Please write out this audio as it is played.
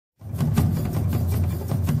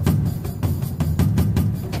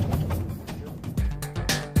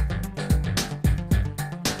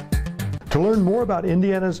To learn more about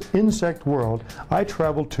Indiana's insect world, I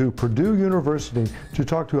traveled to Purdue University to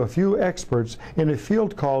talk to a few experts in a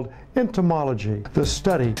field called entomology, the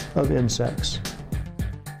study of insects.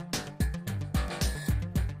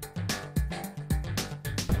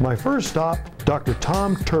 My first stop, Dr.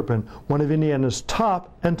 Tom Turpin, one of Indiana's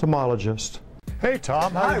top entomologists. Hey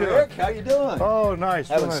Tom, how you doing? Hi Rick, how you doing? Oh, nice.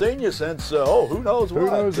 Haven't seen you since, who knows what? Who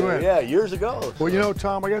knows when? Yeah, years ago. Well, you know,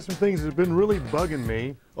 Tom, I got some things that have been really bugging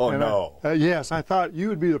me. Oh, no. Yes, I thought you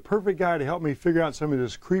would be the perfect guy to help me figure out some of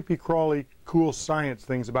this creepy, crawly, cool science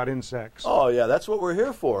things about insects. Oh, yeah, that's what we're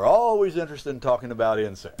here for. Always interested in talking about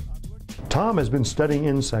insects. Tom has been studying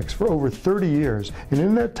insects for over 30 years, and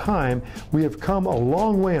in that time, we have come a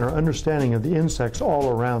long way in our understanding of the insects all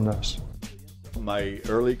around us. My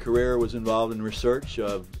early career was involved in research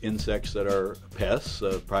of insects that are pests,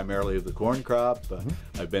 primarily of the corn crop.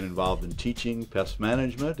 I've been involved in teaching pest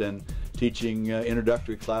management and teaching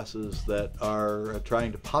introductory classes that are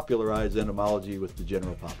trying to popularize entomology with the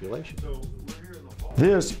general population.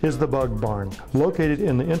 This is the Bug Barn, located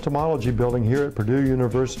in the Entomology building here at Purdue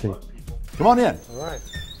University. Come on in. All right.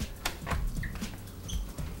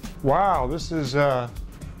 Wow, this is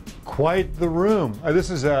quite the room.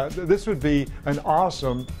 This would be an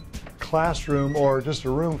awesome classroom or just a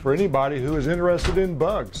room for anybody who is interested in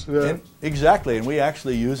bugs. Exactly, and we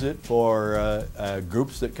actually use it for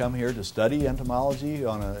groups that come here to study entomology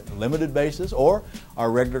on a limited basis, or our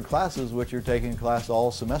regular classes, which are taking class all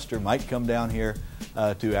semester, might come down here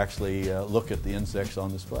to actually look at the insects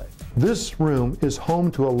on display. This room is home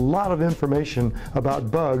to a lot of information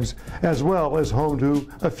about bugs, as well as home to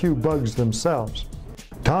a few bugs themselves.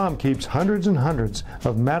 Tom keeps hundreds and hundreds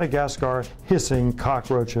of Madagascar hissing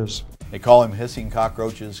cockroaches. They call them hissing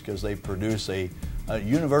cockroaches because they produce a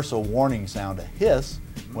universal warning sound, a hiss,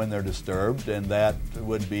 when they're disturbed, and that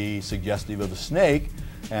would be suggestive of a snake,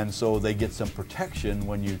 and so they get some protection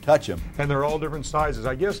when you touch them. And they're all different sizes.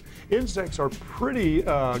 I guess insects are pretty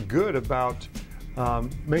good about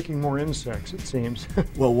making more insects, it seems.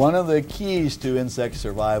 Well, one of the keys to insect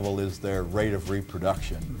survival is their rate of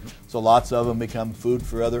reproduction. So lots of them become food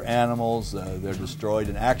for other animals. They're destroyed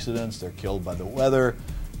in accidents. They're killed by the weather.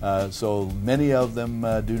 So many of them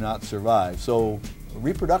do not survive. So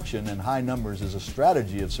reproduction in high numbers is a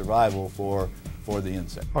strategy of survival for the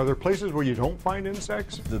insect. Are there places where you don't find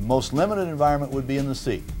insects? The most limited environment would be in the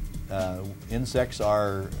sea. Insects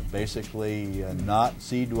are basically not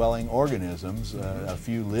sea-dwelling organisms. A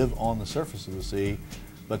few live on the surface of the sea,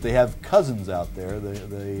 but they have cousins out there.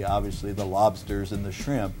 Obviously, the lobsters and the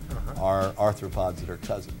shrimp are arthropods that are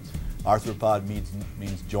cousins. Arthropod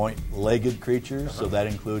means joint-legged creatures, so that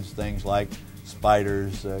includes things like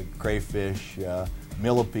spiders, crayfish,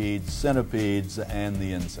 millipedes, centipedes, and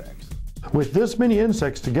the insects. With this many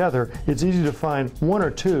insects together, it's easy to find one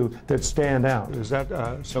or two that stand out. Is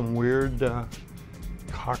that some weird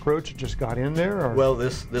cockroach that just got in there? Or? Well,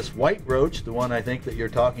 this white roach, the one I think that you're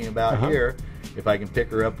talking about here, if I can pick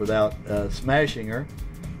her up without smashing her,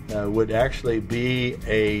 would actually be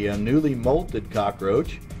a newly molted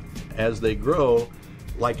cockroach. As they grow,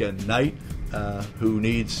 like a knight who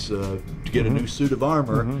needs to get a new suit of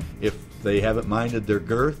armor, if they haven't minded their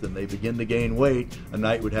girth and they begin to gain weight, a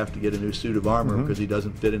knight would have to get a new suit of armor because he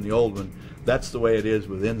doesn't fit in the old one. That's the way it is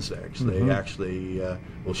with insects. They actually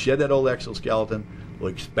will shed that old exoskeleton, will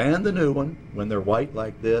expand the new one when they're white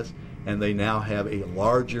like this, and they now have a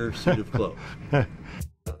larger suit of clothes.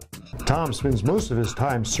 Tom spends most of his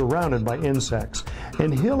time surrounded by insects,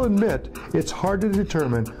 and he'll admit it's hard to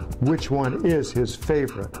determine which one is his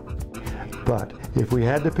favorite. But if we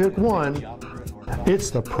had to pick one, it's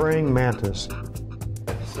the praying mantis.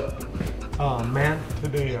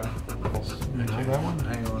 Mantidea. You see that one?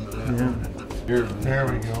 Hang on to that one. There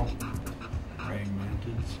we go. Praying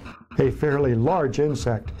mantis. A fairly large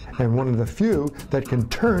insect, and one of the few that can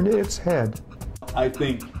turn its head. I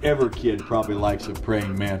think every kid probably likes a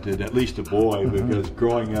praying mantis, at least a boy, because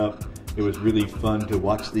growing up it was really fun to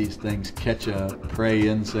watch these things catch a prey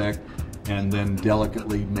insect and then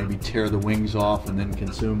delicately maybe tear the wings off and then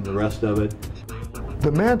consume the rest of it.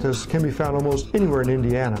 The mantis can be found almost anywhere in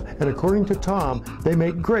Indiana, and according to Tom, they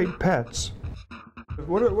make great pets.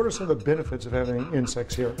 What are some of the benefits of having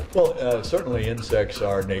insects here? Well, certainly insects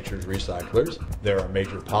are nature's recyclers. There are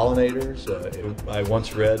major pollinators. I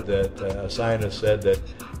once read that a scientist said that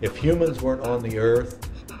if humans weren't on the earth,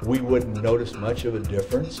 we wouldn't notice much of a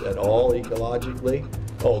difference at all ecologically,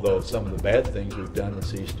 although some of the bad things we've done would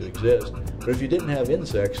cease to exist. But if you didn't have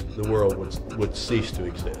insects, the world would cease to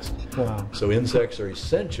exist. Wow. So insects are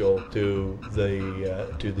essential to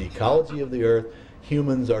the ecology of the earth.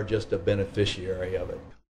 Humans are just a beneficiary of it.